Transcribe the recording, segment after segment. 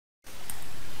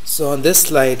So on this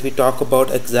slide we talk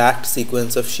about exact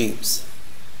sequence of sheaves.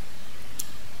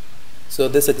 So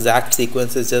this exact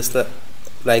sequence is just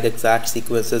like exact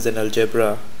sequences in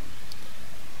algebra,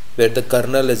 where the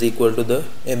kernel is equal to the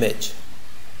image.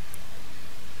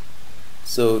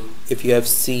 So if you have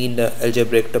seen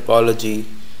algebraic topology,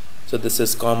 so this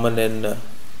is common in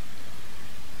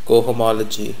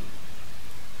cohomology.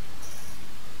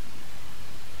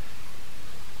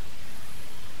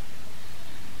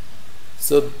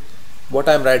 So what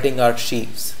I'm writing are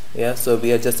sheaves. So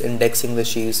we are just indexing the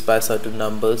sheaves by certain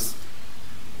numbers.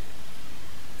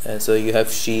 And so you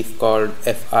have sheaf called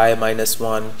fi minus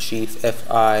 1, sheaf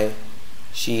fi,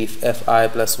 sheaf fi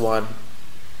plus 1,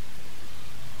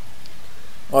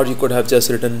 or you could have just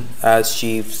written as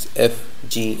sheaves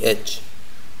fgh.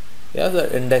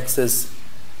 The index is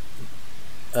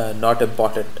not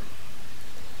important.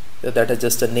 That is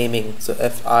just a naming. So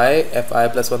fi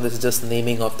plus 1, this is just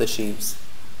naming of the sheaves.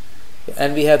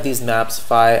 And we have these maps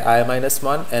phi I minus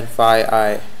 1 and phi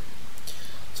I.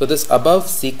 So this above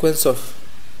sequence of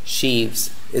sheaves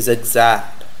is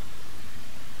exact.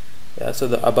 So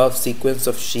the above sequence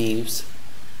of sheaves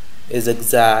is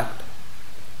exact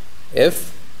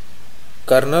if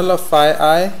kernel of phi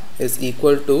I is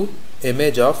equal to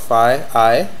image of phi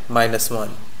I minus 1.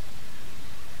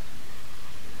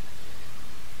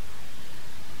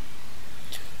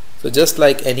 So just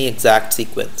like any exact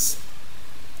sequence.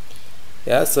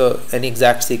 So any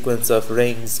exact sequence of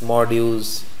rings,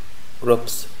 modules,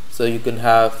 groups, so you can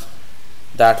have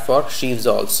that for sheaves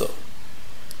also.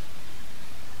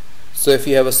 So if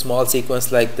you have a small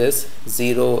sequence like this,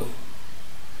 0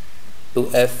 to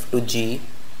f to g,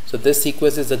 so this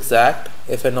sequence is exact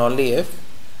if and only if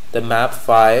the map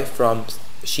phi from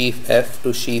sheaf f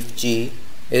to sheaf g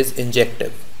is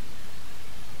injective.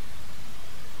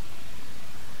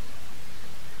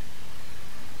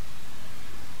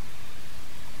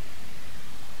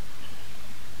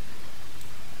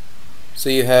 So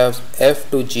you have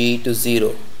f to g to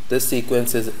 0. This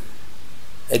sequence is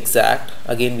exact.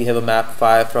 Again we have a map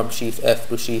phi from sheaf f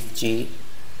to sheaf g.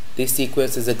 This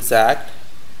sequence is exact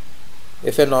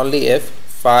if and only if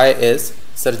phi is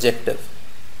surjective.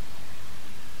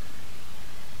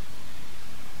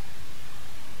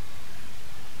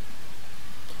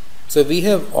 So we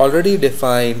have already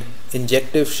defined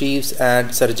injective sheaves and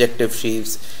surjective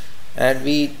sheaves, and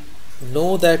we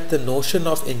know that the notion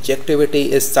of injectivity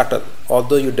is subtle.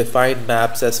 Although you define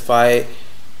maps as phi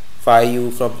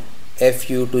u from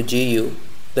fu to gu,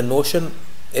 the notion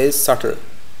is subtle.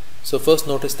 So first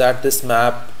notice that this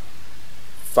map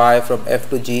phi from f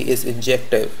to g is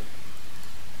injective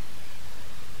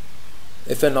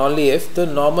if and only if the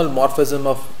normal morphism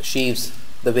of sheaves,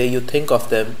 the way you think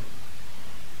of them,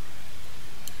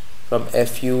 from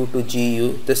fu to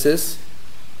gu, this is,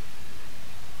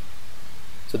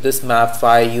 so this map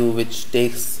phi u, which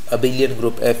takes abelian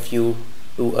group fu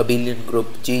to abelian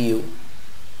group gu,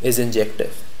 is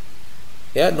injective.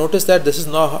 Notice that this is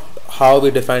not how we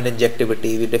define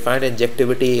injectivity. We define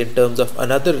injectivity in terms of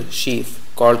another sheaf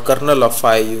called kernel of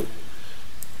phi u,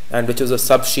 and which is a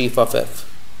subsheaf of f.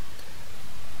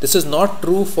 This is not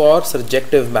true for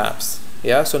surjective maps.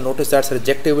 So notice that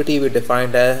surjectivity we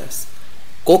defined as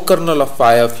co-kernel of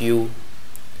phi of u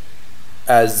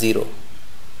as 0.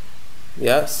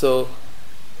 So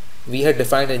we had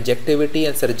defined injectivity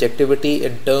and surjectivity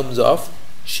in terms of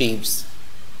sheaves.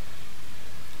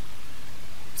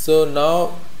 So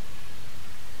now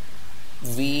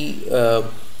we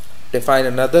define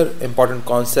another important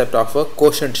concept of a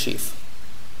quotient sheaf.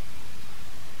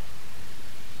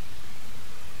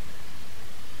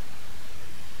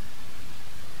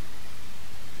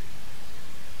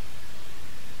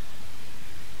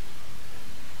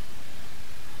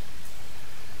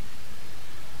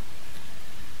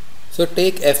 So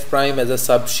take f prime as a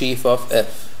subsheaf of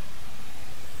f.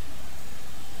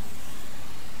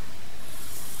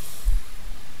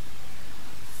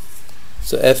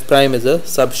 So f prime is a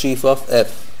subsheaf of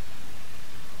f,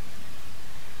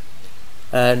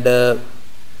 and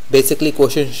basically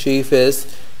quotient sheaf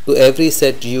is to every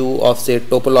set u of, say,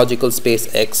 topological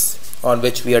space X on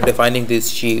which we are defining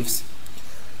these sheaves.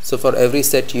 So for every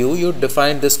set u, you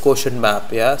define this quotient map.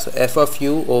 So f of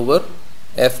u over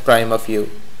f prime of u.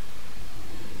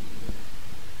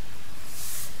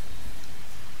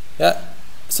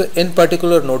 So in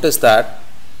particular, notice that,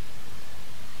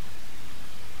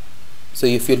 so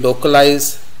if you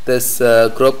localize this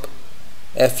group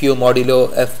fu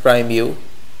modulo f prime u,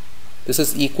 this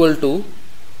is equal to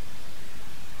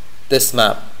this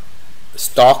map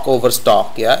stock over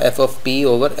stock, f of p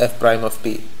over f prime of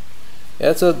p.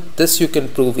 So this you can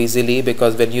prove easily,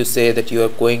 because when you say that you are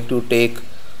going to take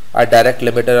a direct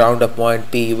limit around a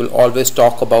point P, you will always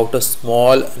talk about a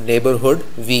small neighborhood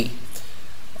V,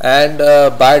 and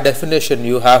by definition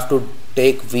you have to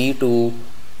take V to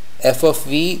f of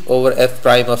V over f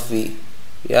prime of V.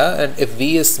 Yeah, and if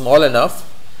V is small enough,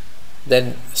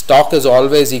 then stock is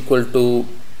always equal to,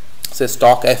 say,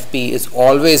 stock Fp is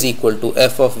always equal to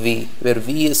f of V, where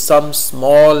V is some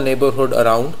small neighborhood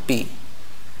around P.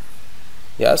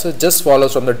 Yeah, so it just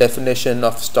follows from the definition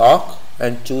of stock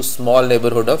and choose small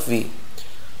neighborhood of V.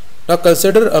 Now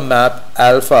consider a map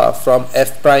alpha from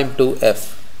f prime to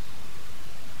f.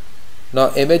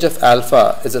 Now image of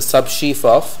alpha is a subsheaf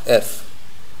of f.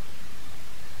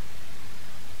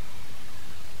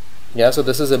 Yeah, so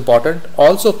this is important.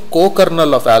 Also,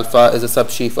 co-kernel of alpha is a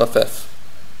subsheaf of f,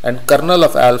 and kernel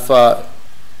of alpha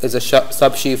is a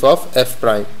subsheaf of f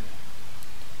prime.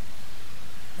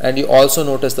 And you also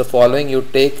notice the following: you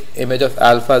take image of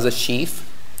alpha as a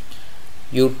sheaf,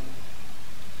 you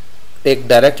take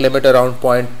direct limit around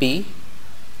point P,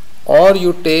 or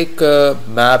you take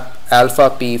map alpha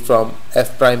P from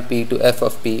f prime P to f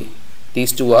of P.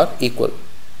 These two are equal.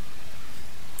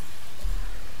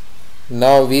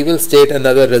 Now we will state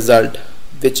another result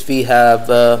which we have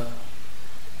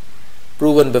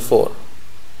proven before.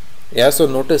 Yeah, so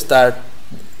notice that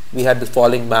we had the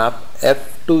following map: f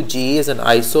to G is an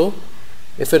iso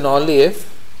if and only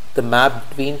if the map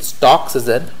between stocks is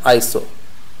an iso.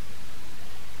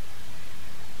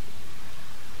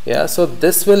 Yeah, so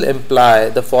this will imply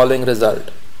the following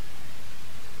result.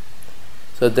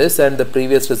 So this and the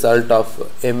previous result of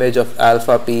image of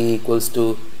alpha P equals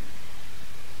to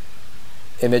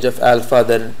image of alpha,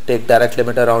 then take direct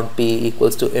limit around P,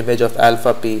 equals to image of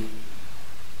alpha P.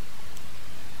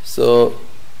 So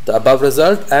the above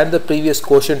result and the previous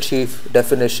quotient sheaf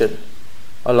definition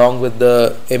along with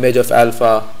the image of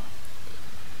alpha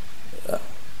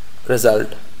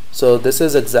result. So this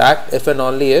is exact if and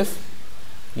only if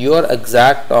you are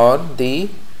exact on the,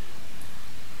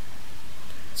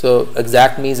 so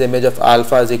exact means image of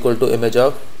alpha is equal to image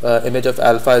of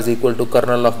alpha is equal to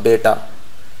kernel of beta.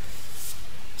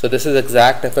 So this is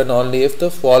exact if and only if the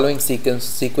following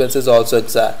sequence is also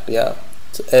exact. Yeah,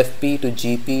 so fp to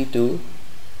gp to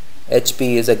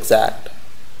hp is exact.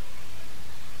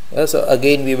 Yeah, so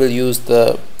again we will use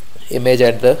the image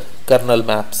and the kernel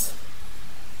maps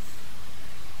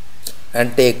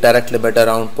and take direct limit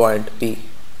around point P.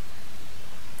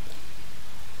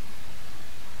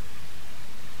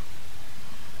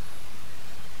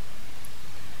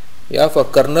 Yeah, for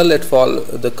kernel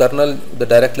the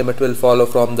direct limit will follow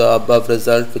from the above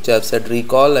result which I have said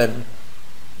recall, and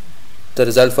the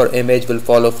result for image will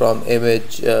follow from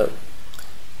image the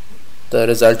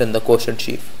result in the quotient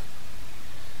sheaf.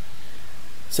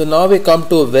 So now we come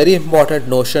to a very important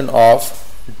notion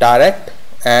of direct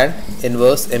and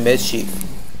inverse image sheaf.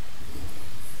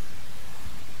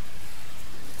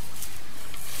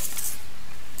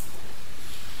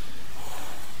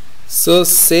 So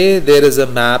say there is a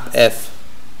map F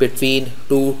between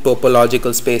two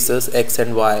topological spaces X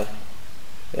and Y.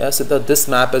 Yeah, so this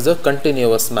map is a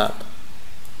continuous map.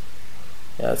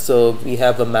 Yeah, so we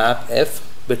have a map F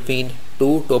between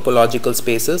two topological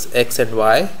spaces X and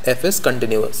Y. F is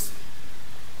continuous.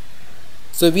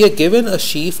 So we are given a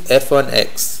sheaf F on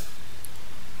X.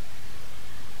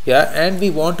 Yeah, and we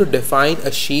want to define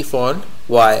a sheaf on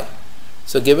Y.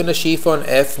 So given a sheaf on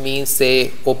F means,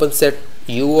 say, open set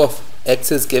U of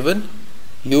X is given,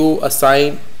 you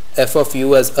assign F of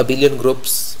U as abelian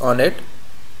groups on it,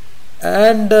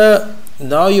 and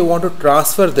now you want to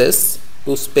transfer this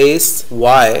to space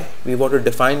Y. We want to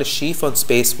define a sheaf on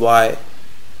space Y,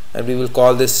 and we will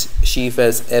call this sheaf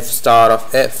as F star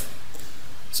of F.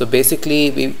 So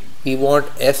basically we want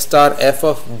F star F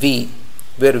of V,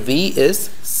 where V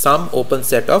is some open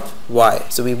set of Y.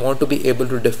 So we want to be able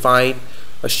to define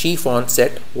a sheaf on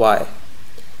set Y.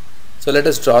 So let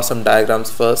us draw some diagrams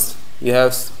first. You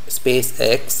have space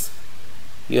X,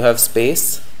 you have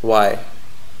space Y,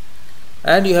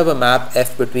 and you have a map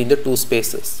F between the two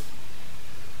spaces.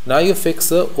 Now you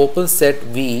fix a open set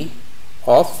V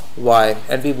of Y,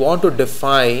 and we want to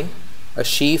define a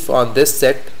sheaf on this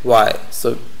set Y.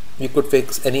 So you could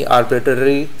fix any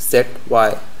arbitrary set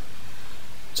Y.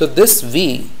 So this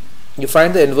V, you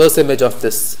find the inverse image of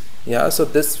this. Yeah, so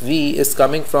this V is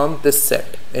coming from this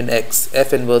set in X,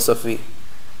 F inverse of V.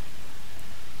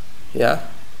 Yeah,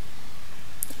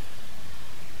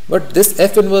 but this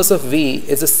F inverse of V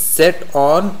is a set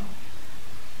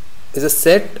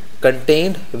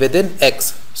contained within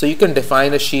X, so you can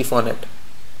define a sheaf on it.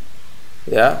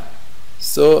 Yeah,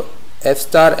 so F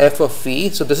star F of V,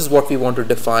 so this is what we want to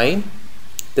define.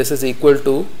 This is equal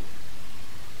to,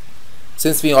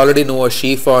 since we already know a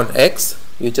sheaf on X,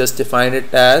 you just define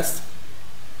it as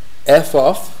f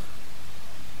of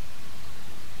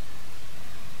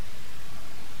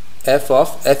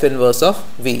f inverse of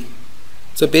V.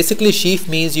 So basically sheaf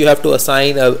means you have to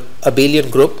assign a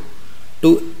abelian group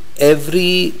to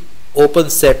every open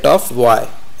set of Y,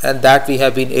 and that we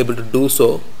have been able to do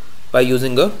so by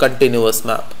using a continuous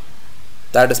map.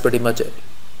 That is pretty much it.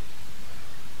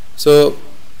 So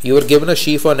you are given a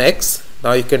sheaf on X.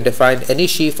 Now you can define any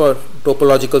sheaf or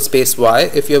topological space Y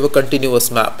if you have a continuous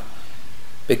map,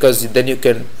 because then you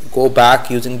can go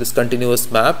back using this continuous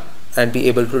map and be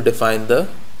able to define the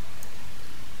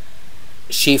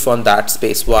sheaf on that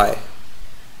space Y.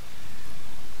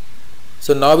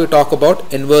 So now we talk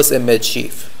about inverse image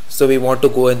sheaf. So we want to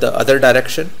go in the other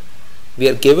direction. We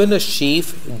are given a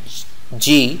sheaf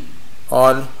G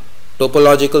on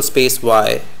topological space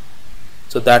Y.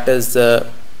 So that is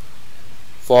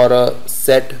for a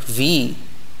set V,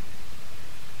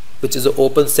 which is an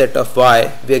open set of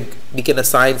Y, we can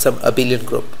assign some abelian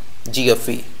group G of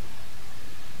V.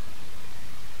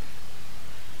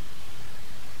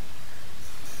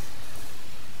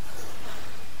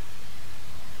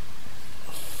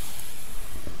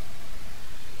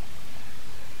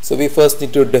 So we first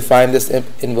need to define this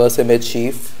inverse image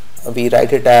sheaf. We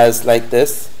write it as like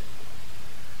this: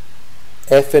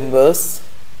 F inverse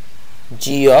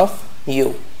G of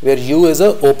U, where U is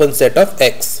an open set of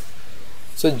X.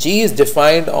 So G is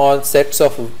defined on sets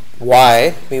of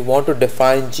Y. We want to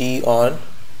define G on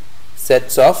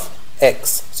sets of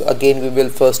X. So again we will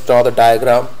first draw the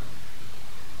diagram.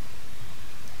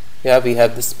 Yeah, we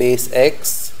have the space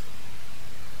X,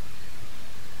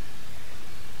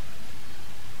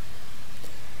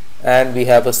 and we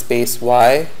have a space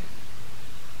Y,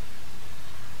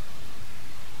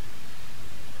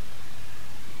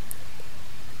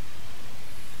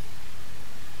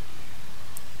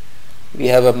 we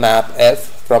have a map F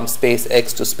from space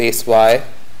X to space Y,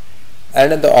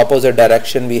 and in the opposite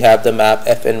direction we have the map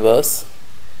F inverse.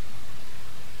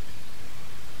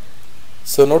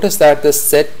 So notice that this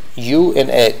set U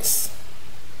in X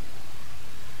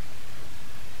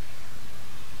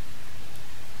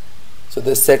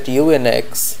this set U in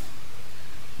X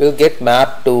will get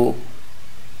mapped to,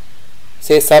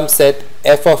 say, some set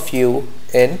F of U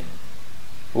in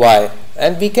Y,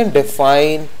 and we can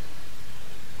define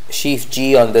sheaf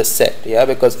G on this set, yeah,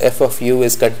 because F of U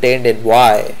is contained in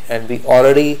Y, and we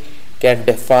already can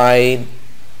define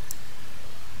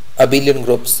abelian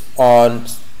groups on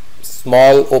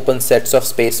small open sets of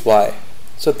space Y.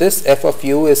 So this F of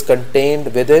U is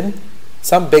contained within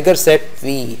some bigger set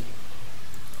V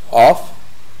of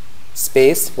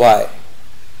space Y.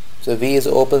 So V is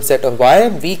an open set of Y,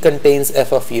 and V contains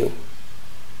F of U.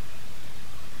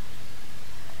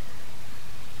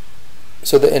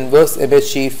 So the inverse image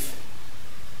sheaf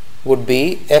would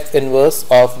be F inverse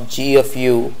of G of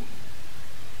U.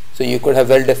 So you could have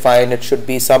well defined it should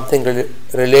be something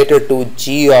related to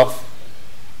G of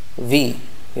V,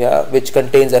 yeah, which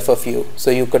contains F of U.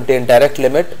 So you contain direct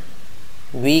limit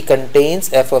V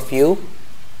contains F of U,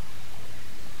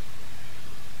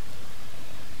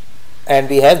 and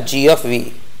we have G of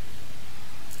V.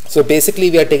 So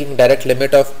basically we are taking direct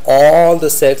limit of all the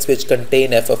sets which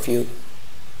contain F of U.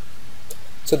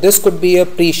 So this could be a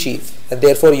pre-sheaf, and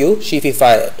therefore you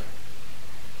sheafify it.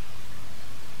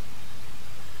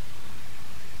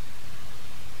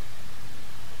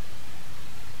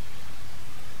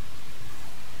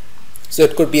 So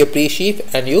it could be a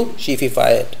pre-sheaf and you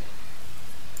sheafify it.